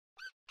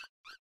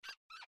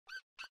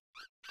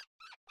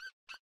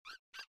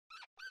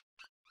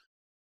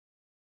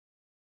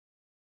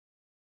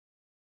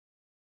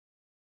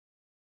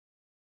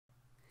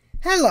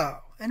Hello,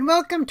 and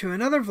welcome to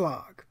another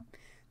vlog.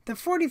 The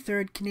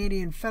 43rd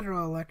Canadian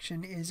federal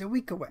election is a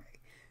week away,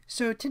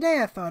 so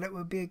today I thought it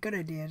would be a good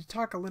idea to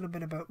talk a little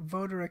bit about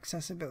voter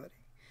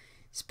accessibility.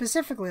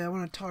 Specifically, I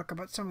want to talk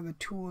about some of the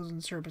tools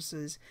and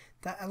services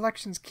that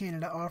Elections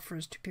Canada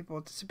offers to people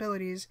with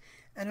disabilities,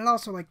 and I'd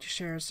also like to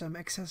share some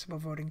accessible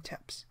voting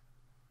tips.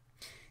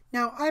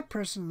 Now, I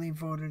personally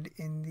voted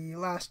in the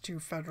last two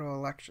federal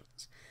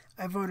elections.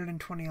 I voted in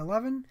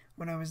 2011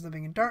 when I was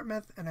living in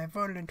Dartmouth, and I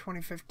voted in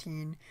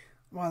 2015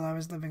 while I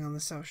was living on the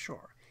South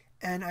Shore,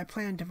 and I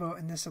plan to vote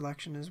in this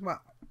election as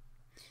well.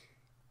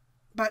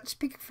 But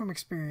speaking from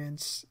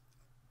experience,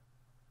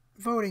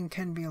 voting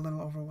can be a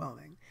little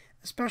overwhelming,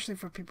 especially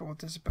for people with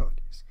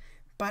disabilities.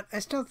 But I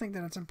still think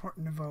that it's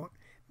important to vote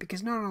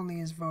because not only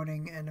is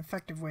voting an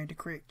effective way to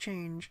create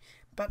change,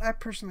 but I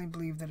personally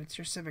believe that it's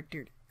your civic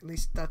duty. At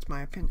least that's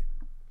my opinion.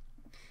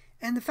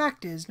 And the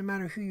fact is, no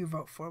matter who you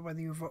vote for,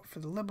 whether you vote for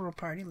the Liberal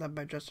Party led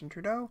by Justin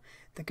Trudeau,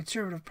 the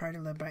Conservative Party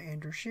led by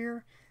Andrew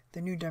Scheer, the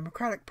New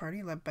Democratic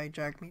Party led by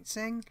Jagmeet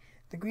Singh,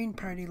 the Green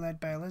Party led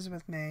by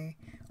Elizabeth May,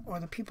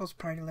 or the People's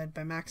Party led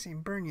by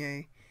Maxime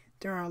Bernier,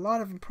 there are a lot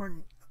of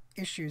important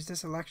issues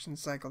this election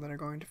cycle that are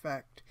going to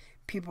affect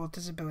people with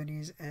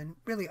disabilities and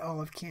really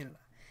all of Canada,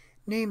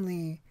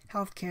 namely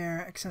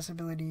healthcare,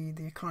 accessibility,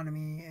 the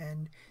economy,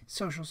 and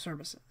social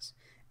services.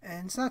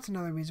 And so that's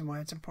another reason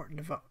why it's important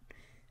to vote.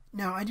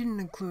 Now, I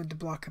didn't include the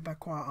Bloc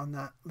Québécois on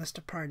that list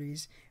of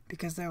parties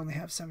because they only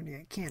have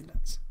 78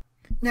 candidates.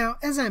 Now,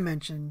 as I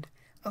mentioned,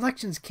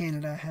 Elections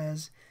Canada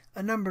has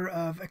a number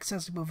of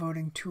accessible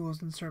voting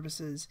tools and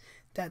services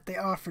that they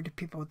offer to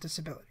people with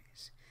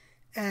disabilities.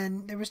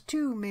 And there was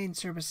two main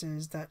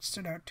services that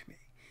stood out to me.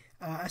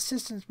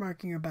 Assistance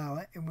marking your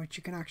ballot, in which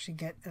you can actually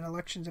get an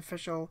elections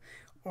official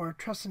or a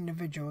trusted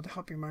individual to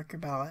help you mark your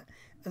ballot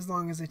as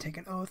long as they take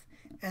an oath,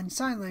 and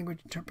sign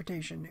language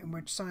interpretation, in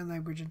which sign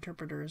language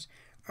interpreters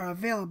are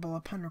available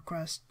upon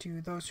request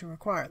to those who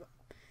require them.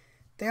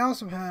 They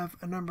also have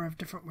a number of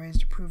different ways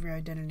to prove your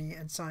identity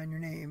and sign your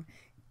name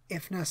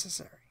if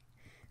necessary.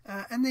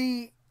 And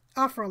they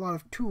offer a lot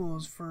of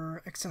tools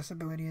for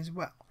accessibility as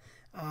well.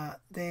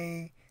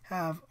 They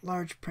have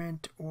large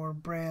print or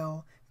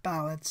braille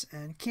ballots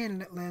and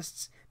candidate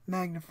lists,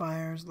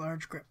 magnifiers,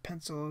 large grip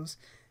pencils,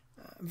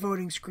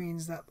 voting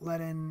screens that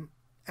let in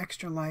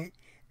extra light,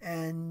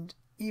 and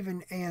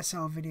even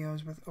ASL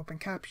videos with open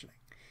captioning.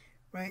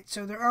 Right?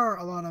 So there are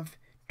a lot of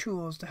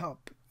tools to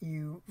help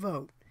you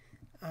vote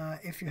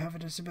if you have a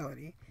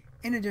disability.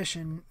 In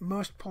addition,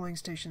 most polling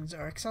stations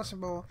are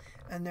accessible,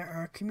 and there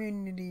are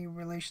community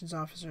relations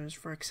officers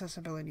for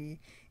accessibility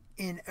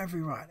in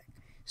every riding.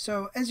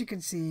 So as you can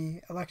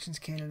see, Elections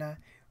Canada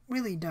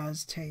really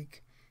does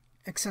take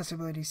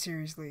accessibility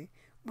seriously,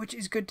 which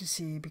is good to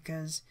see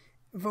because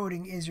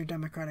voting is your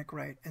democratic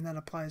right, and that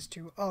applies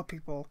to all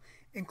people,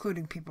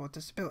 including people with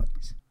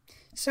disabilities.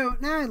 So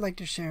now I'd like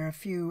to share a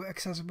few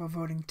accessible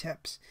voting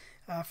tips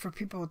for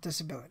people with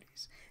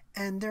disabilities.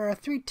 And there are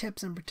 3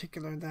 tips in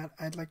particular that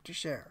I'd like to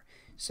share.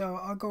 So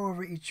I'll go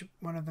over each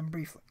one of them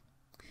briefly.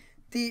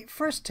 The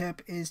first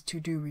tip is to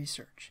do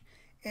research.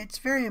 It's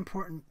very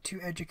important to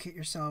educate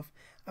yourself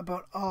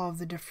about all of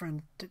the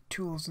different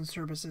tools and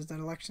services that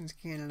Elections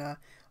Canada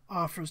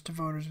offers to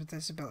voters with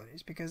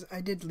disabilities, because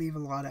I did leave a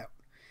lot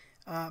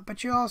out.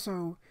 But you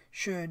also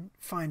should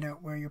find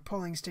out where your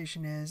polling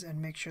station is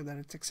and make sure that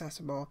it's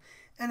accessible.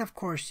 And of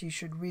course, you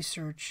should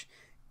research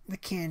the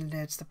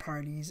candidates, the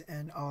parties,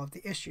 and all of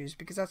the issues,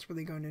 because that's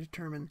really going to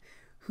determine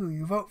who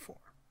you vote for.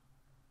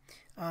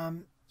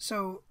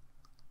 So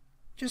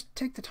just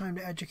take the time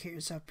to educate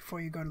yourself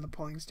before you go to the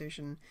polling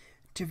station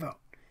to vote.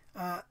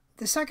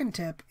 The second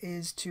tip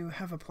is to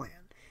have a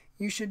plan.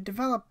 You should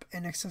develop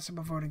an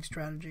accessible voting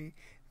strategy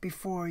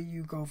before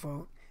you go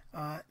vote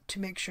to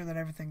make sure that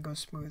everything goes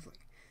smoothly.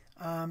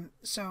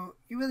 So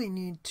you really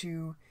need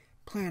to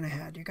plan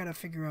ahead. You got to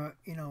figure out,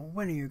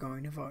 when are you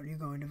going to vote? Are you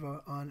going to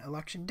vote on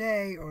election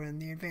day or in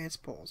the advance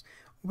polls?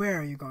 Where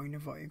are you going to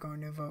vote? You're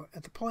going to vote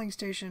at the polling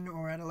station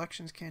or at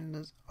Elections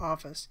Canada's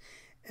office.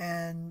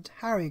 And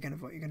how are you going to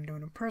vote? You're going to do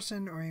it in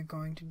person, or are you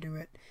going to do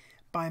it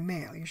by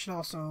mail? You should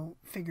also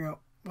figure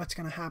out what's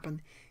going to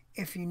happen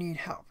if you need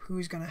help.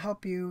 Who's going to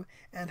help you,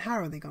 and how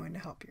are they going to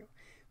help you?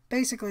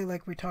 Basically,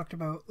 like we talked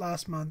about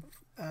last month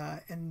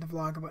in the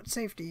vlog about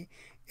safety,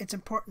 it's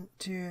important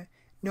to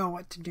know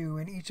what to do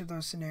in each of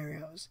those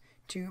scenarios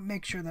to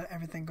make sure that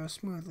everything goes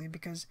smoothly,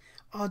 because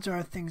odds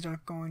are things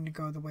aren't going to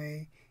go the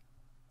way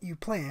you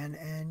plan,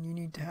 and you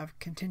need to have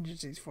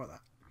contingencies for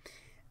that.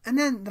 And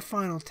then the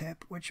final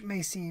tip, which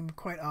may seem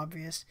quite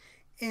obvious,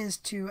 is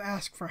to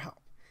ask for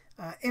help.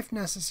 If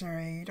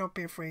necessary, don't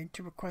be afraid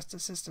to request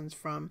assistance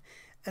from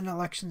an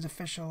elections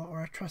official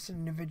or a trusted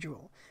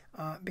individual,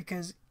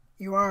 because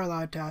you are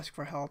allowed to ask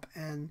for help,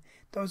 and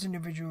those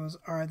individuals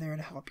are there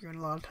to help you. And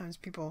a lot of times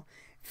people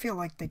feel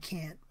like they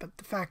can't, but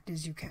the fact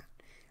is you can.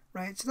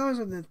 Right? So those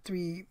are the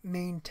 3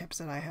 main tips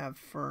that I have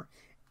for,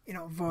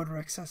 voter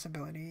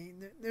accessibility.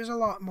 There's a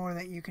lot more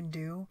that you can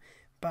do,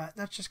 but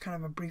that's just kind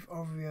of a brief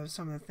overview of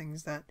some of the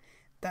things that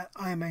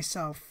I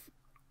myself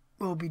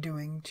will be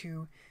doing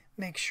to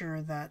make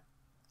sure that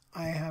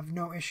I have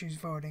no issues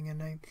voting,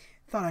 and I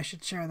thought I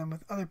should share them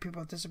with other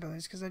people with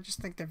disabilities because I just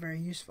think they're very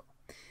useful.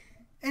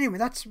 Anyway,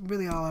 that's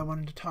really all I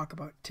wanted to talk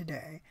about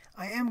today.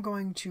 I am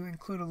going to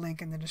include a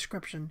link in the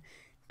description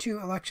to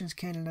Elections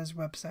Canada's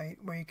website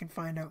where you can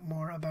find out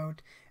more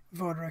about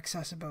voter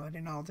accessibility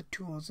and all the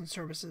tools and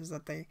services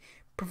that they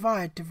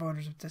provide to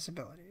voters with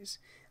disabilities.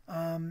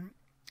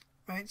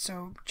 Right,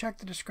 so check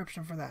the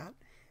description for that.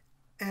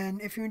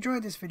 And if you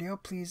enjoyed this video,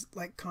 please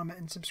like, comment,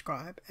 and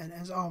subscribe. And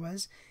as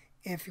always,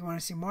 if you want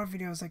to see more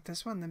videos like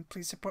this one, then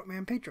please support me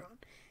on Patreon.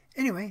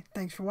 Anyway,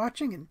 thanks for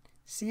watching, and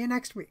see you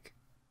next week.